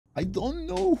I don't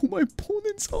know who my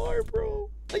opponents are, bro.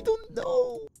 I don't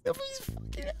know. Nothing's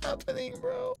fucking happening,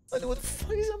 bro. I know what the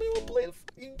fuck is happening. I played a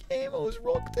fucking game. I was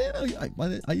rocked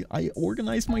in. I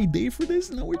organized my day for this,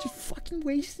 and now we're just fucking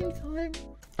wasting time.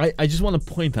 I just want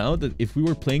to point out that if we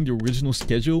were playing the original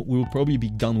schedule, we would probably be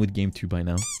done with game 2 by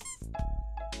now.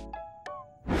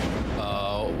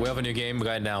 We have a new game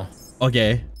right now.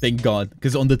 Okay, thank God.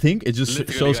 Because on the thing, it just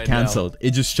Literally shows right cancelled.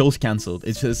 It just shows cancelled.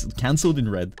 It says cancelled in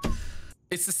red.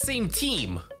 It's the same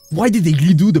team. Why did they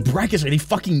redo the brackets? Are they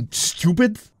fucking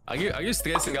stupid? Are you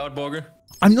stressing out, Borger?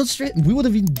 I'm not straight. We would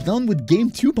have been done with game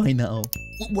 2 by now.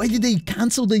 Why did they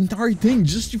cancel the entire thing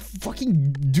just to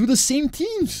fucking do the same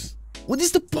teams? What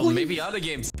is the point? Well, maybe other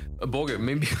games. Borger,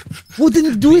 maybe. Well,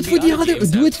 then do it for the other.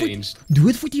 Do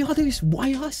it for the others.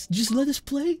 Why us? Just let us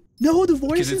play. No, the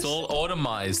voices. Because it's all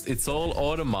automized. It's all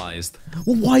automized.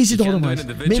 Well, why is it automized?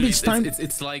 Maybe it's time.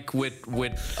 It's like with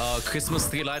Christmas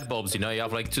tree light bulbs. You know, you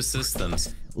have like 2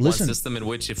 systems. Listen. One system in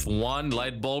which if one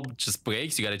light bulb just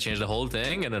breaks, you gotta change the whole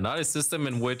thing, and another system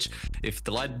in which if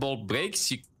the light bulb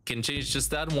breaks, you can change just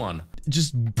that one.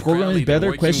 Just program it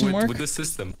better? Question mark. With the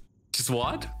system. Just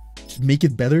what? Just make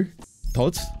it better.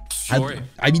 Thoughts? Sure.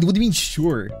 I mean, what do you mean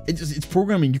sure? It's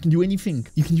programming. You can do anything.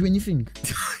 You can do anything.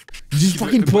 Just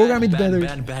fucking program it better.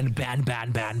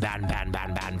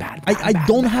 I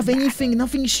don't have anything.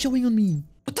 Nothing is showing on me.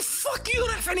 What the fuck? You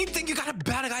don't have anything. You got a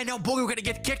bad guy now, boy. We're gonna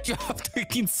get kicked you after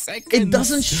 13 seconds. It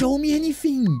doesn't show me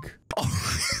anything. Oh,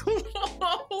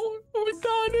 we're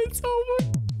done. It's over.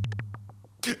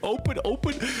 Open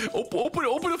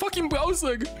the fucking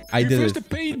browser. I did Refresh it. the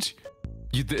page.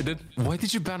 You did it. Why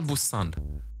did you ban Busan?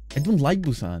 I don't like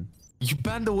Busan. You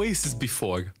banned Oasis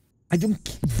before. I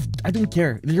don't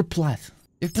care. They're plat.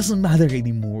 It doesn't matter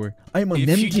anymore. I'm an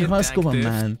empty husk of a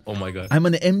man. Oh my god. I'm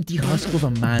an empty husk of a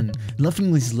man.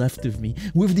 Nothing is left of me.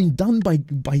 We've been done by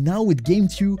now with game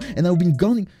 2, and I've been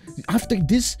gone. After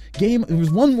this game, there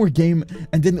was one more game,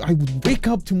 and then I would wake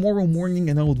up tomorrow morning,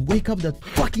 and I would wake up that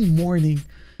fucking morning.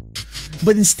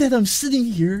 But instead, I'm sitting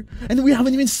here, and we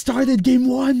haven't even started game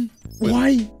 1.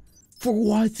 Why? For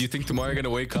what? Do you think tomorrow you're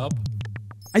gonna wake up?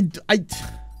 I'm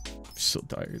so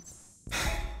tired.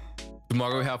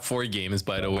 Tomorrow we have 4 games,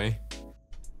 by the way.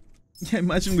 Yeah,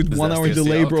 imagine with 1 hour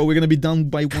delay, bro. We're gonna be done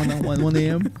by 1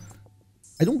 a.m.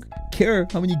 I don't care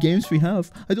how many games we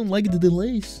have. I don't like the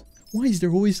delays. Why is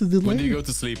there always a delay? When do you go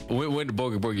to sleep? When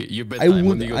Borger, your bedtime.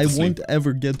 When do you go to sleep? I won't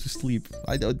ever get to sleep.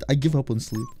 I give up on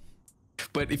sleep.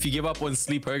 But if you give up on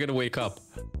sleep, how are you gonna wake up?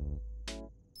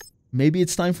 Maybe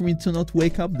it's time for me to not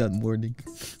wake up that morning.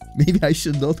 Maybe I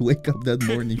should not wake up that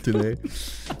morning today.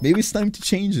 Maybe it's time to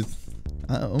change it.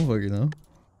 I don't fucking know.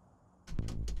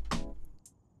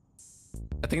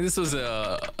 I think this was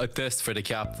a test for the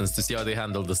captains to see how they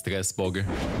handle the stress, Borger.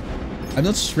 I'm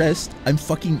not stressed. I'm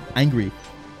fucking angry.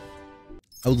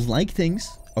 I would like things.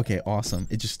 Okay, awesome.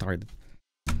 It just started.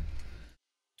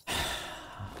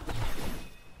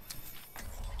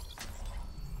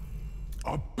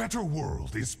 A better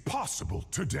world is possible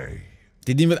today.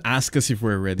 They didn't even ask us if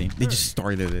we're ready. They just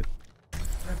started it.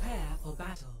 Prepare for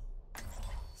battle.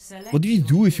 What do you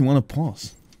do if you want to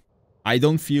pause? I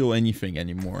don't feel anything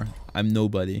anymore. I'm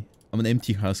nobody. I'm an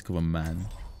empty husk of a man.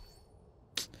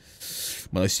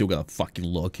 But I still gotta fucking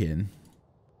log in.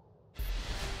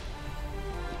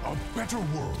 A better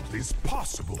world is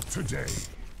possible today.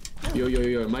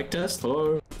 Yo, mic test,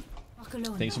 hello?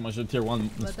 Thanks so much for tier 1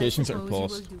 notifications are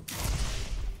paused.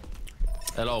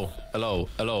 Hello,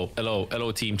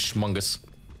 team Shmungus.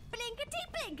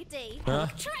 Blinkety. Huh?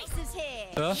 Trace is here.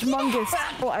 Shmungus.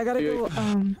 Oh, I gotta go.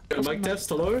 Mic test,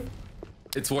 hello?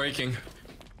 It's working.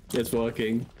 It's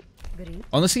working.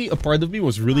 Honestly, a part of me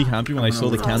was really happy when I saw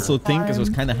the cancelled thing, because I was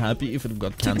kind of happy if it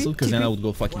got cancelled, because then I would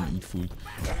go fucking eat food.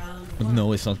 But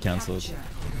no, it's not cancelled.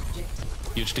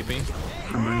 Huge TP.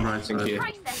 Thank you.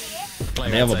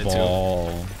 They have a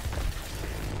ball.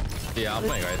 Too. Yeah, I'm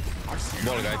playing right.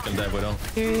 Ball guy can die with him.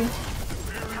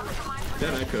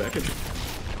 Yeah, I could.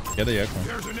 Get the echo.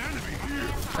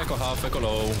 Echo half, echo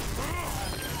low.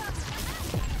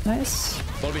 Nice.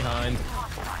 Ball behind.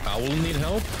 I will need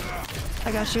help.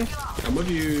 I got you. I'm with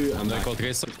you. I'm I called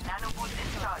Grace. I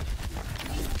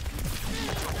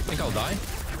think I'll die.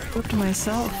 Look to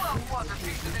myself.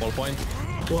 Ball point.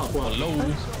 What? Ball low.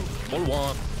 Ball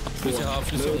 1. Lucy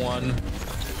half, Lucy 1.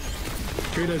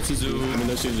 Kudo to Zoo. I mean,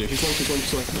 no Suzu. He's one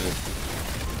left, man.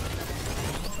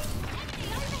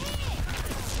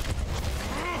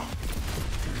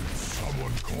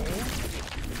 Someone called?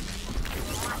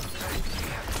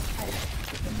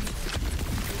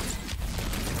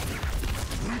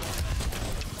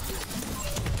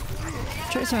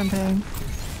 Tracer I'm paying.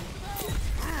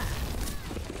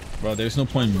 Bro, there's no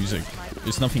point in music.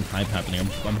 There's nothing hype happening.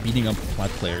 I'm beating up flat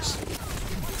players.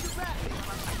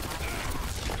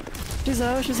 She's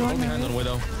out. She's on Behind on me.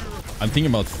 Widow. I'm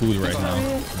thinking about food right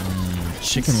now.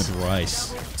 Chicken with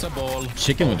rice. It's a ball.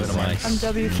 Chicken with rice. I'm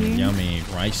W key. Yummy.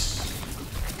 Rice.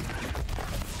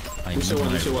 I need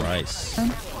my rice.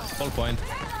 Ball point.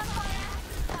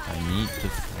 I need the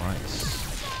rice.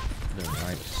 The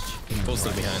rice. Chicken and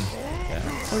Posted rice. behind.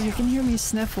 Yeah. Oh, you can hear me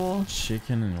sniffle.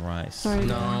 Chicken and rice. Sorry.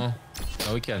 No.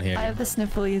 No, we can't hear I you. have the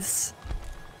snifflies.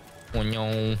 Oh,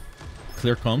 no.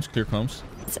 Clear comms. Clear comms.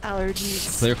 It's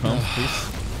allergies. Clear comms,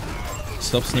 please.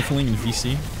 Stop sniffling in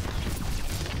VC.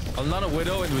 I'm not a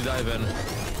Widow and we dive in.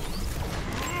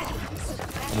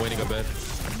 I'm waiting a bit.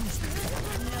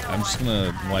 I'm just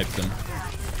gonna wipe them.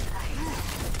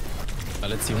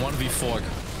 Let's see. 1v4.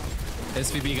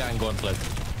 SVB guy in gauntlet.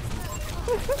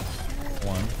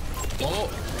 One. Oh!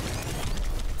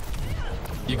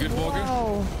 You good, Borger?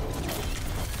 Oh.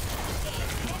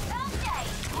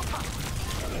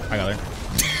 I got her.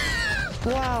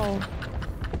 Wow.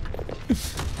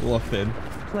 Locked in.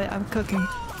 Wait, I'm cooking.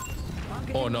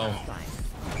 Oh no.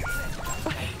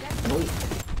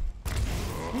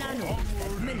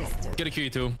 Get a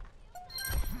Q2.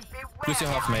 Lose your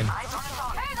half main.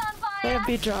 They have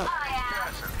beat drop.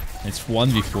 It's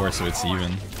 1v4, so it's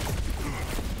even.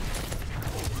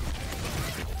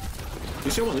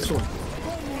 This one, this one.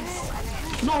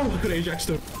 No, I could Ajax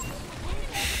though.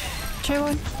 Try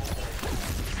one.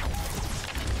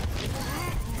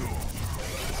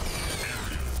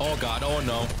 Oh god, oh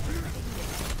no.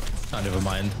 Ah, never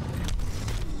mind.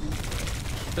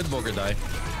 Did Borger die?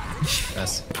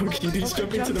 Yes. He's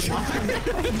jumping to the back.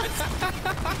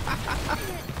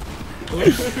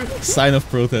 Sign of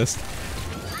protest.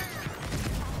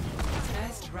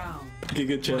 First round. Okay,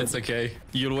 good chance. It's okay.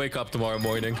 You'll wake up tomorrow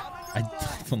morning. I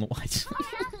don't know why.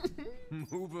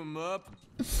 Move him up.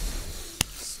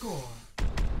 Score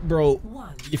Bro,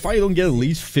 1. if I don't get at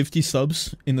least 50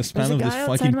 subs in the There's span a of guy this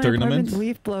outside fucking my tournament, apartment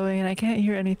leaf blowing and I can't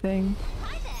hear anything.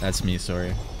 that's me,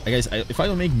 sorry. Guys, if I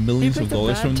don't make millions of picked a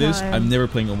dollars bad from this, time. I'm never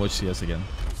playing OWCS again.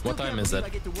 What time is it?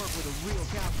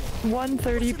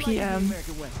 1:30 p.m.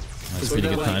 That's a pretty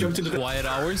good time. Quiet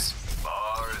hours?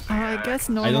 I guess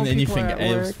normal I don't need people anything are at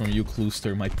else work. from you,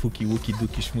 Klooster, my pookie wookie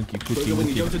dookie schmookie But cookie when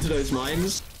you jumped wookie. into those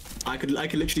mines, I could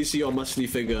literally see your muscly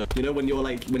figure. You know when you're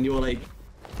like when you What are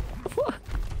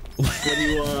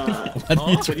you when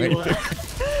you trying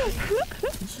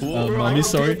Bro, mommy,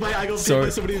 sorry. I got Sorry. paid by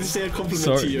somebody to say a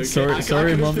compliment to you. Sorry, Okay?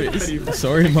 sorry, I couldn't mommy. think of any-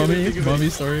 Sorry, I couldn't mommy. think of Mommy, any.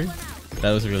 sorry.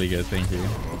 That was really good, thank you.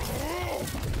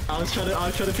 I was trying to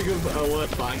think of a word,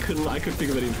 but I couldn't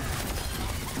think of any.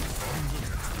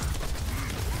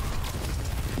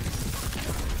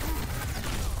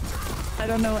 I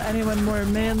don't know anyone more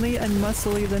manly and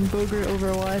muscly than Booger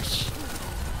Overwatch.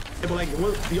 Yeah, but like,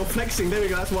 well, you're flexing. There we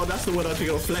go. That's the word I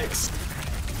think of. Flex.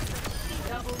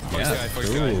 First guy,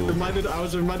 first guy. I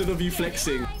was reminded of you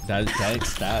flexing.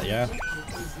 That, yeah.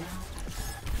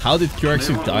 How did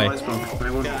QRX die?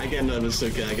 Yeah, I get nervous.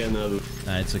 Okay, I get nervous.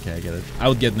 Nah, it's okay, I get it. I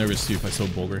would get nervous too if I saw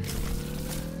Bulgur.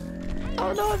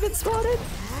 Oh no, I've been spotted!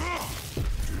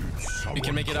 You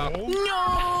can make it up.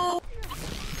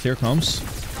 Here comes.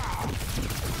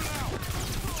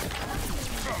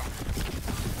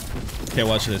 Okay,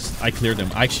 watch this. I cleared them.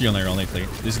 Actually, unironically.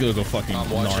 This is gonna go fucking I'm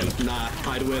watching. gnarly.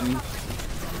 Nah, I'd win.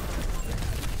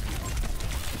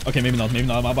 Okay, maybe not. Maybe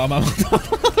not. Oh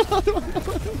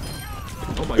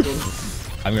my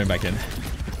god. I'm going back in.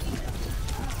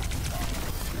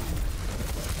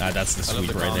 Ah, that's the I love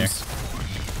sweep the right there. comms.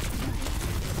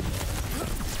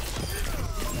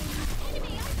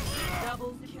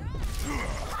 Double kill.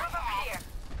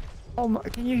 Oh my,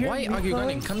 can you hear Why me are you blowing?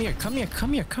 running? Come here, come here,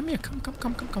 come here, come here,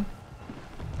 come.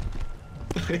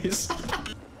 Please.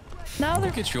 Now they're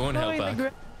Look at your own blowing help the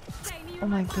back. Oh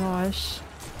my gosh.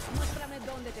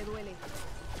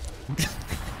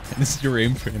 This is your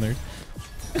aim trainer.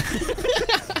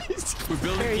 We're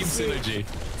building Very team sweet. synergy.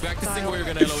 Practicing where you're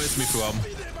gonna LOS me from.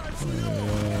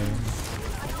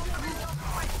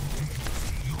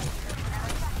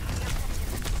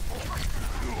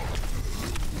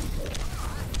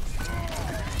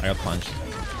 I got punched.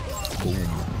 Boom.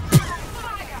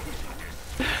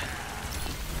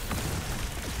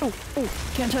 Oh,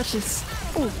 can't touch this.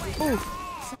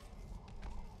 Oh.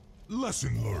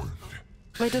 Lesson learned.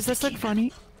 Wait, does this look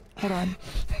funny? Hold on.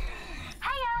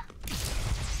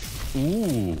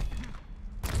 Ooh.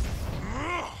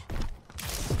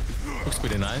 Looks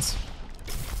pretty nice.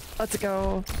 Let's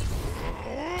go.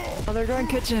 Oh, they're going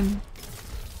kitchen.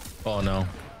 Oh no.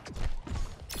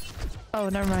 Oh,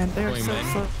 never mind. They're Going so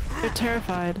main. slow. They're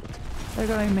terrified. They're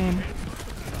going main.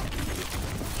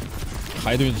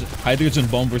 Hydrogen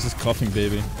bomb versus coughing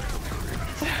baby.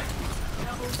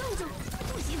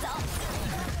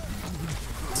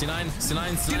 C9,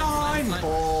 C9, C9.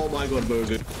 Oh my god,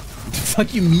 Burger.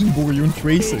 Fuck you mean, boy? You're in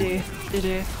Tracer.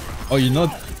 GG. Oh, you're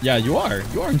not. Yeah, you are.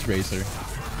 You are in Tracer.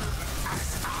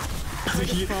 What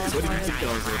did you think that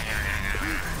was?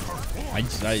 I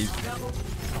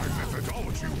My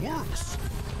methodology works.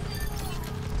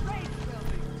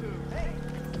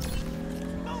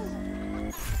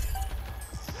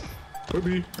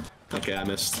 Ruby. Okay, I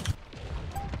missed.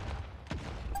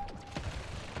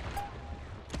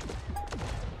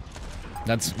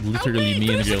 That's literally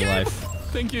me in real life.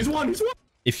 Thank you. He's one.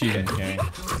 If you don't care.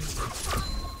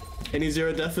 Any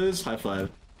zero deathers? High five.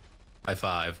 High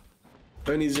five.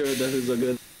 Only zero deathers are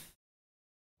good.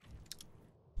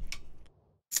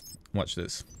 Watch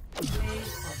this.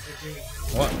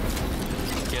 What?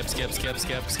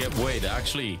 Skip. Wait,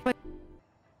 actually.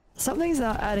 Something's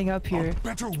not adding up here.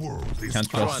 Better world is Can't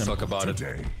I don't trust want to him. talk about it.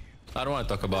 today. I don't want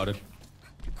to talk about it.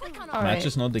 Alright.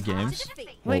 Matches, not the games.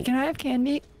 Wait, can I have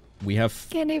candy? We have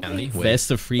Candy, Candy? please. Wait.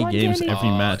 best of 3 One games candy. every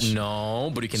match.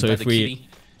 No, but you can So bet if the we-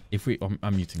 kitty.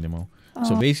 I'm muting them all.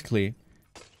 So basically,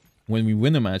 when we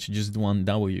win a match, just 1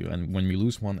 W, and when we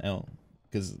lose 1 L.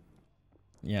 Because,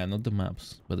 yeah, not the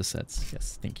maps, but the sets.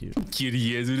 Yes, thank you.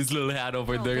 Cutie is with his little hat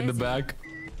over there in the back.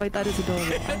 Wait, that is adorable.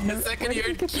 The second you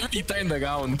heard cutie, turned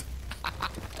around.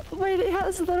 Wait, it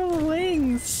has little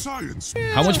wings. Science.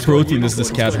 How much protein does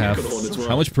this cat have?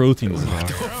 How much protein does it have?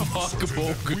 Fuck,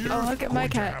 Boku. Oh, look at my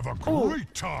cat. Have a Oh,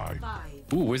 great time.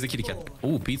 Ooh, where's the kitty cat?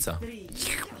 Ooh, pizza.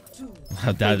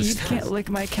 That you is. can't lick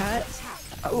my cat.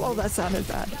 Oh, that sounded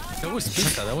bad. That was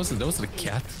pizza. That wasn't the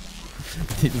cat.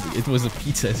 It was a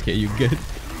pizza SK, you good?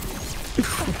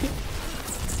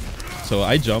 So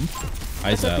I jump.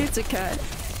 I It's a zap. pizza cat.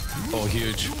 Oh,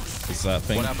 huge.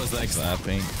 Zapping. What happens next?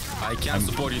 Zapping. I can't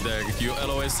support you there. You're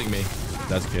LOSing me.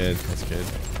 That's good. That's good.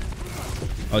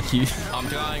 Oh, he I'm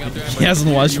trying. he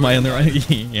hasn't watched my under.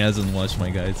 He hasn't watched my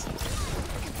guides.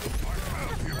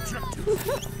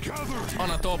 On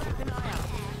a top.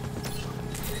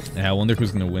 Yeah, I wonder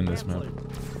who's gonna win this map.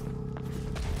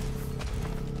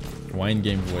 Wine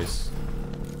game voice.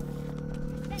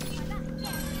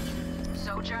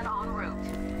 Sojourn en route.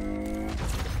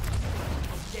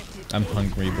 I'm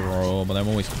hungry, bro, but I'm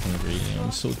always hungry.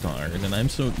 I'm so tired and I'm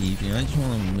so eager. And I just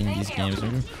want to win these games.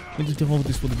 All of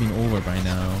this would have been over by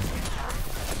now.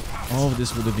 All of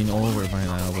this would have been over by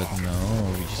now, but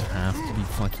no, we just have to be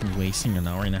fucking wasting an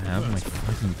hour and a half of my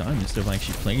fucking time instead of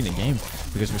actually playing the game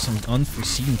because there's some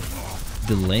unforeseen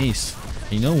delays.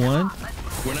 And you know what?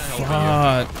 We're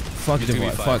not helping Fuck You the do be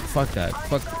fine. fuck that.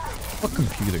 Fuck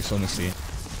computers, honestly.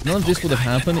 None of this would have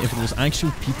happened if it was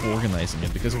actual people organizing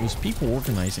it, because if it was people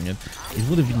organizing it, it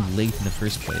would have been late in the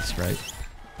first place, right?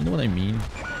 You know what I mean?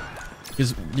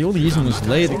 Because the only reason it was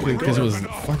late because it was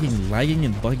fucking lagging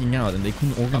and bugging out and they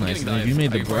couldn't organize it. And we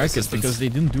made the brackets because they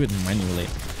didn't do it manually.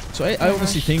 So I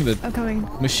honestly think that I'm coming.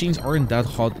 machines aren't that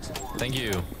hot, Thank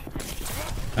you.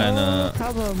 and No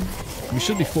problem. we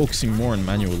should be focusing more on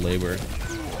manual labor.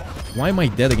 Why am I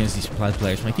dead against these plat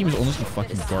players? My team is honestly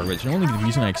fucking garbage. The only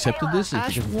reason I accepted this is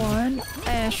Ash because one.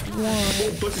 Ash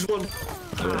one. Plus one.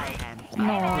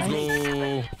 Nice.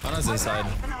 Go. Anna's inside.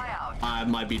 I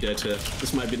might be dead here.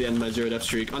 This might be the end of my zero death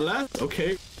streak. Unless,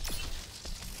 okay.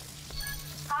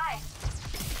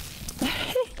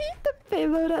 The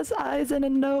payload has eyes and a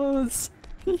nose.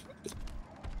 Can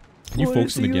you What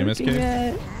focus is on the he game, looking SK?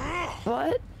 at?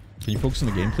 What? Can you focus on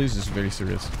the game, please? This is very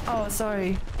serious. Oh,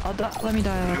 sorry. Let me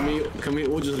dial. Can we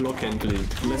all just lock in,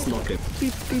 please? Let's lock in.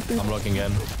 Beep, beep, beep. I'm looking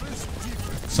in.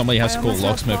 Somebody has I to call almost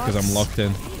have locksmith because I'm bots. locked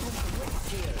in.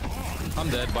 I'm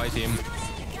dead. Bye, team.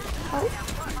 Oh.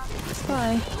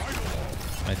 Bye.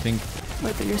 I think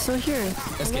Wait, but you're still here.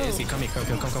 SK, come here.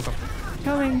 Come.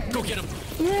 Coming. Go get him.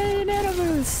 Yay, nano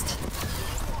boost.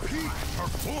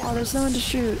 Oh, there's no one to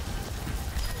shoot.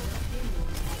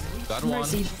 Got one.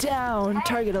 Mercy down.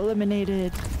 Target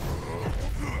eliminated.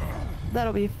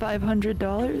 That'll be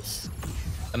 $500.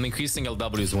 I'm increasing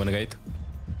LW's win rate.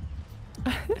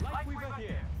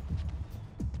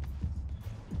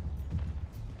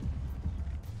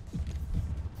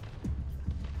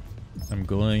 I'm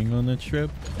going on a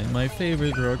trip in my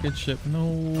favorite rocket ship. No.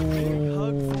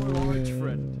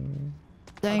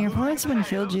 Dang, your opponent's been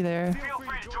killed you there.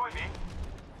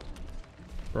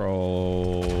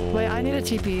 Bro. Wait, I need a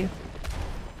TP.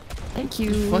 Thank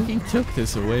you. You fucking took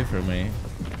this away from me.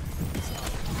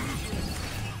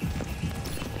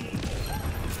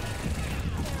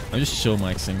 I'm just show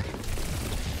maxing.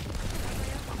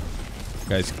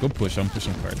 Guys, go push. I'm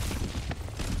pushing hard.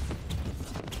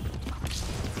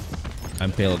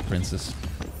 I'm payload princess.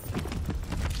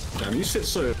 Damn, you sit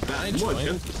so bad. What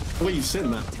joined. the way you sit,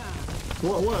 man.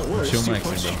 What? Chill, It's too Max,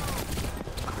 much. bro.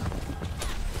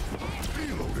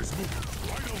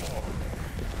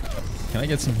 Can I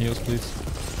get some heals, please?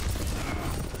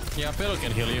 Yeah, Pedro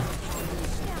can heal you.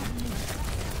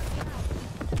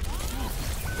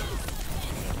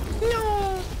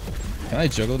 Can I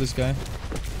juggle this guy?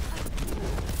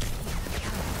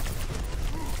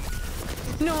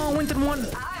 No, went in one.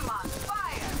 I'm on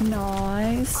fire.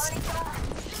 Nice.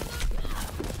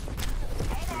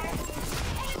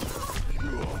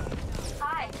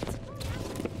 Hi.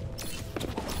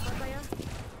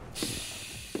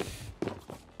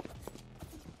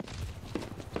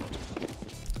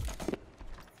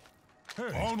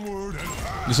 Onward and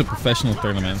This is a professional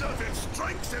tournament. of its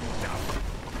strength and power.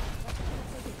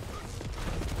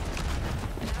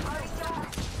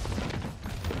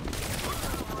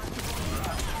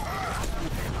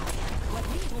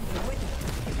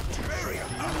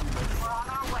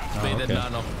 Baited okay.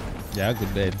 nano. Yeah,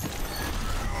 good bait.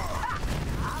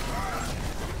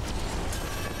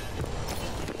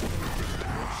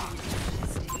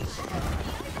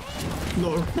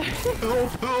 No.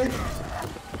 Help! Help!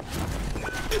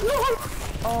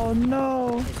 Oh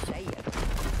no.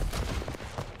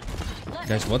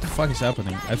 Guys, what the fuck is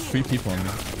happening? I have 3 people on me.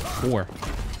 4.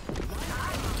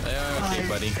 Okay,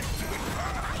 buddy.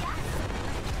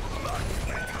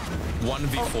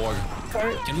 1v4.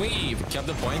 Sorry. Can we cap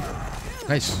the point?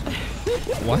 Guys,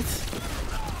 what?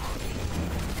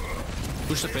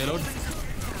 Push the payload.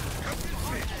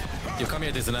 You come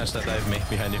here, there's an Ash that dive me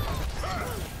behind you.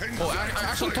 Oh,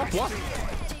 Ash on top, what?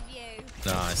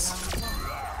 Nice.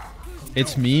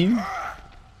 It's me.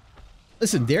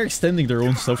 Listen, they're extending their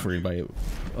own suffering by it.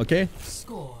 Okay?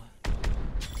 Score.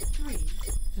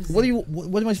 What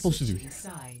am I supposed to do here?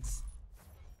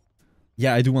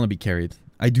 Yeah, I do want to be carried.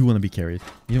 I do want to be carried.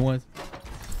 You know what?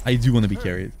 I do want to be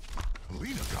carried.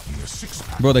 Lena got me a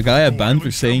 6-pack. Bro, the guy I banned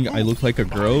for saying I look like a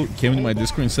girl came into my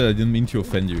Discord and said I didn't mean to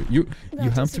offend you. You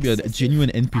have to be a genuine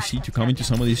NPC to come into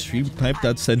somebody's stream, type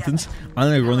that sentence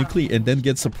unironically, and then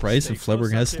get surprised and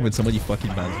flabbergasted when somebody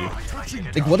fucking bans you.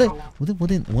 Like, what an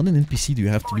NPC do you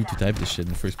have to be to type this shit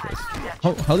in the first place?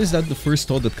 How is that the first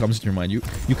thought that comes to your mind? You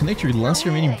connect your last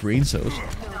remaining brain cells,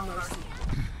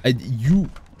 and you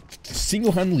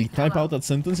single-handedly type out that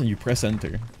sentence and you press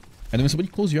enter. And then when somebody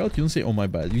calls you out, you don't say, oh my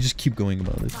bad. You just keep going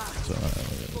about it. So,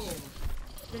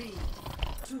 3,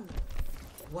 2,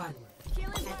 1.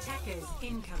 Attackers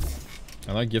incoming.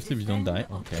 I like gift if you don't die.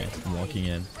 Okay, I'm walking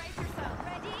in.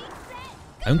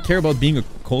 I don't care about being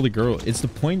called a girl. It's the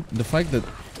fact that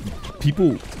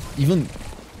people even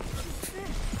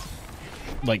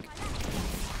like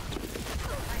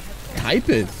type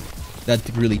it that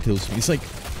really kills me. It's like,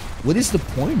 what is the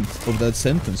point of that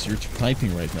sentence you're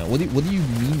typing right now? What do you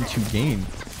mean to gain?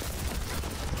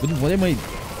 What am I?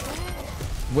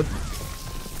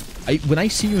 When I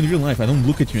see you in real life, I don't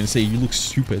look at you and say you look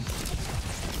stupid.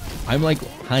 I'm like,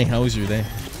 hi, how was your day?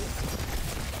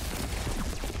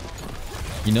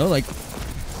 You know, like,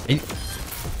 the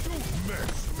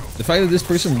fact that this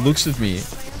person looks at me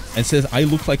and says I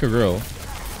look like a girl,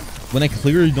 when I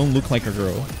clearly don't look like a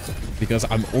girl, because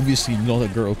I'm obviously not a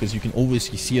girl, because you can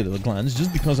obviously see it at a glance,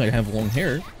 just because I have long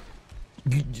hair,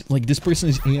 like, this person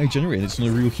is AI generated, it's not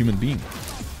a real human being.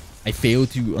 I fail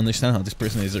to understand how this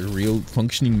person is a real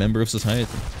functioning member of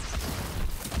society.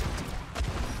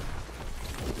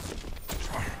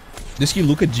 Does he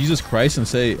look at Jesus Christ and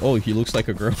say, oh, he looks like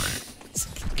a girl?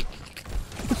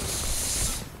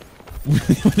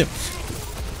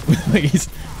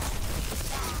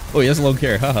 Oh, he has long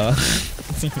hair, haha.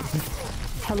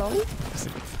 Hello?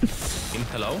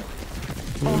 Hello?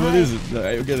 What is it?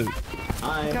 I get it.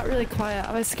 I got really quiet.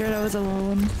 I was scared I was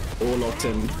alone. We're locked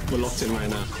in. We're locked in right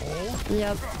now.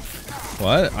 Yep.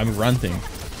 What? I'm ranting.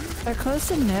 They're close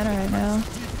to Nana right now.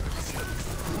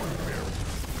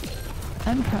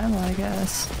 And Primal, I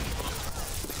guess.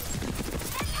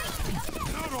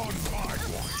 Not on my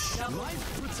watch. Life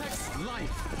protects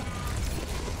life.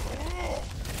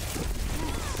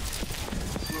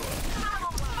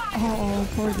 Oh,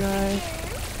 poor guy.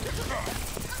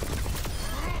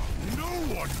 No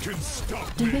one can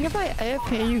stop Do you me. think if I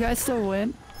AFK, you guys still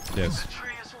win? Yes.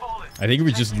 I think if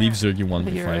we just leave Zergy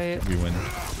 1v5, You're right. we win.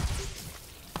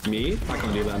 Me? I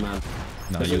can't do that, man.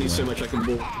 No, There's you only win. so much I can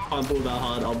ball. I can't ball that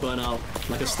hard. I'll burn out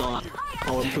like a star.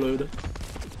 I'll implode.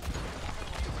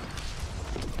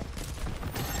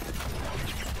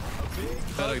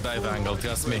 Better dive angle,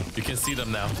 trust me. You can see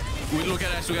them now. We look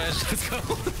at Ash, let's go.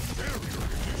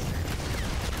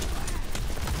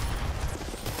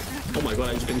 Oh my god,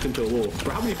 I just been into a wall.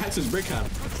 Bro, how many packs does Brick have?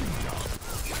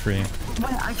 free.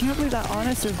 Man, I can't believe that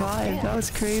Ana survived. That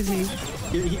was crazy.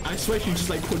 I swear she just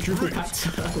like quadruple tapped.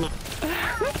 Oh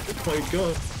my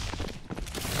god.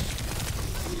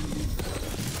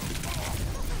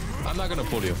 I'm not gonna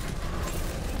pull you.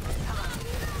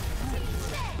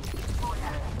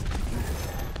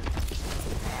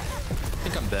 I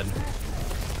think I'm dead.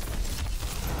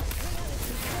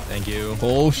 Thank you.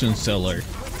 Potion seller.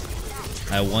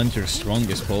 I want your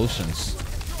strongest potions.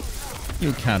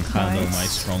 You can't handle my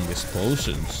strongest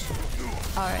potions.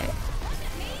 Alright.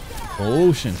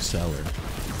 Potion seller.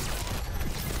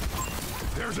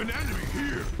 There's an enemy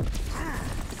here.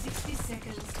 60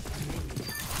 seconds.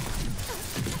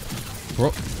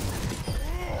 Bro.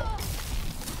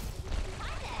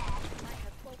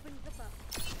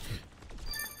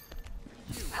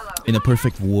 In a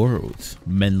perfect world,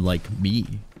 men like me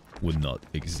would not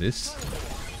exist.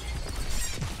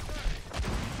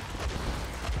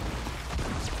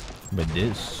 But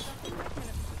this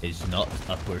is not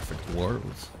a perfect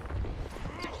world.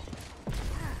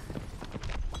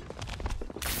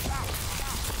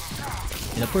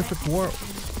 In a perfect world,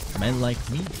 men like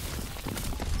me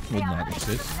would not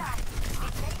exist.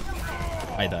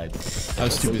 I died. I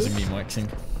was too busy meme-waxing.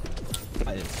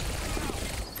 I did.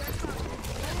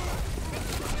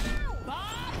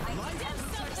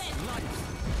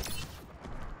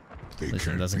 They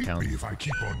Listen, can't doesn't beat count. me if I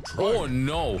keep on trying. Oh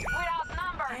no!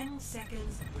 10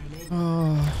 seconds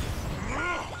remaining.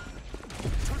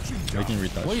 Making What are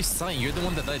retouch. you saying? You're the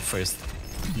one that died first.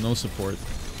 No support.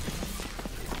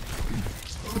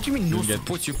 What do you mean no Didn't get-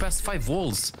 support? You passed 5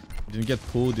 walls. Didn't get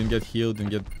pulled, didn't get healed,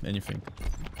 didn't get anything.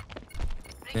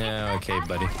 Yeah, okay,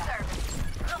 buddy.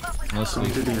 No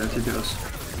sleep.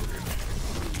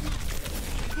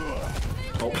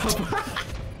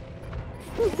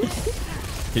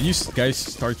 Can you guys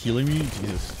start healing me?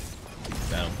 Jesus.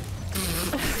 Damn.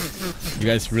 You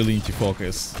guys really need to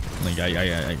focus. Like,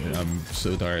 I'm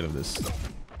so tired of this.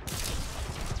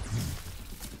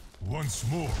 Once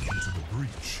more into the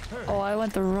breach. Oh, I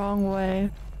went the wrong way.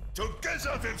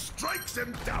 Together then strikes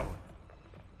them down.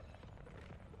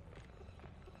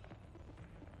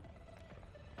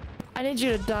 I need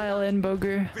you to dial in,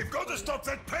 Boger. We've got to stop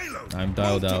that payload. I'm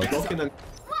dialed out.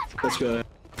 Let's go.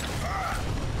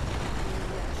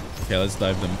 Okay, let's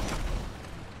dive them.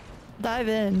 Dive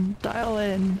in. Dial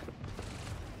in.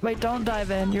 Wait, don't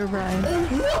dive in. You're right.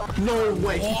 No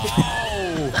way.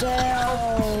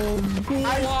 Damn.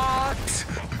 What?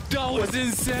 That was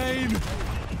insane!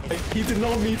 He did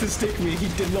not mean to stick me. He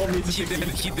did not mean to He stick did,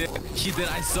 me. he did.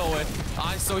 I saw it.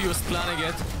 I saw he was planning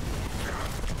it.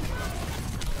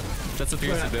 That's what he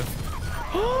used to do.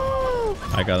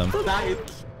 I got him. That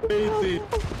is crazy.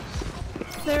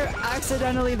 They're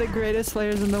accidentally the greatest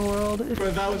players in the world.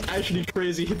 Bro, that was actually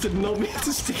crazy. He did not mean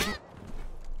to stick me.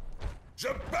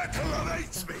 The battle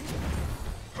awaits me.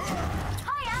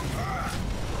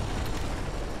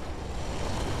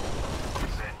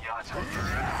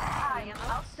 I am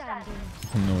outstanding.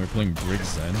 Oh no, we're playing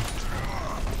Briggs then.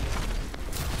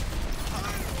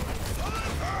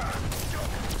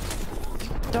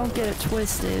 Don't get it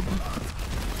twisted.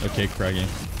 Okay, Craggy.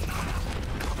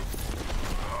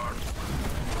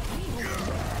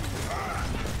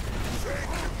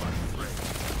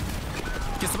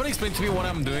 Can somebody explain to me what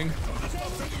I'm doing?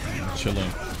 Chilling.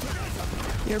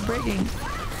 You're breaking.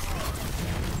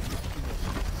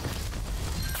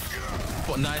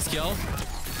 Oh, nice kill.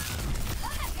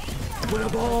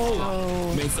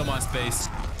 Oh. Made so much space.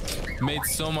 Made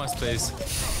so much space.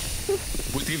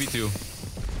 With 3v2.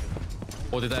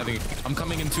 Oh, did I have it? I'm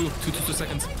coming in 2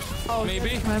 seconds. Oh,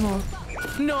 Maybe? Primal.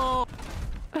 No!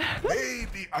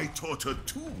 Maybe I taught her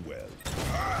too well.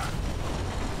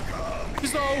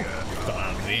 Please no!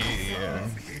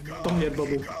 Come here,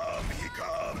 bubble.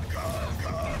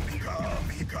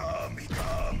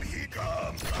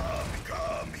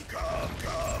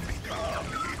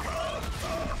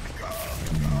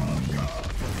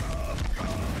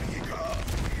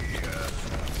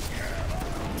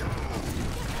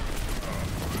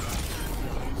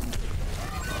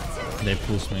 They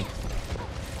pulse me.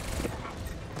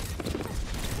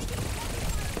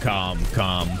 Calm.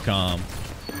 Calm.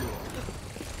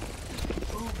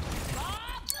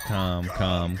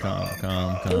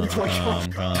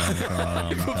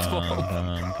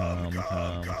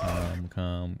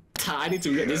 I need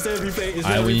to get this. Is there a replay? Is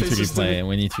there a We need to system? replay.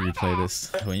 We need to replay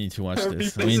this. We need to watch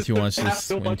this. We need to watch this.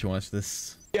 We need to watch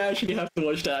this. Yeah, I actually have to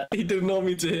watch that. He did not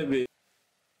mean to hit me.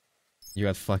 You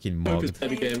got fucking Focus mugged. at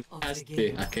the game. Has to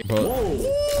be. Okay. Bro.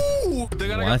 Whoa! They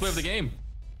gotta What? play of the game.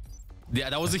 Yeah,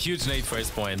 that was a huge nade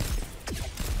first point.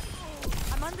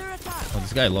 I'm under attack. Oh,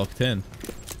 this guy locked in.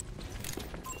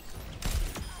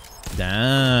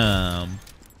 Damn.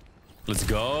 Let's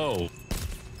go.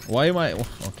 Why am I...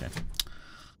 Okay.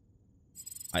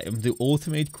 I am the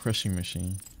ultimate crushing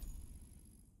machine.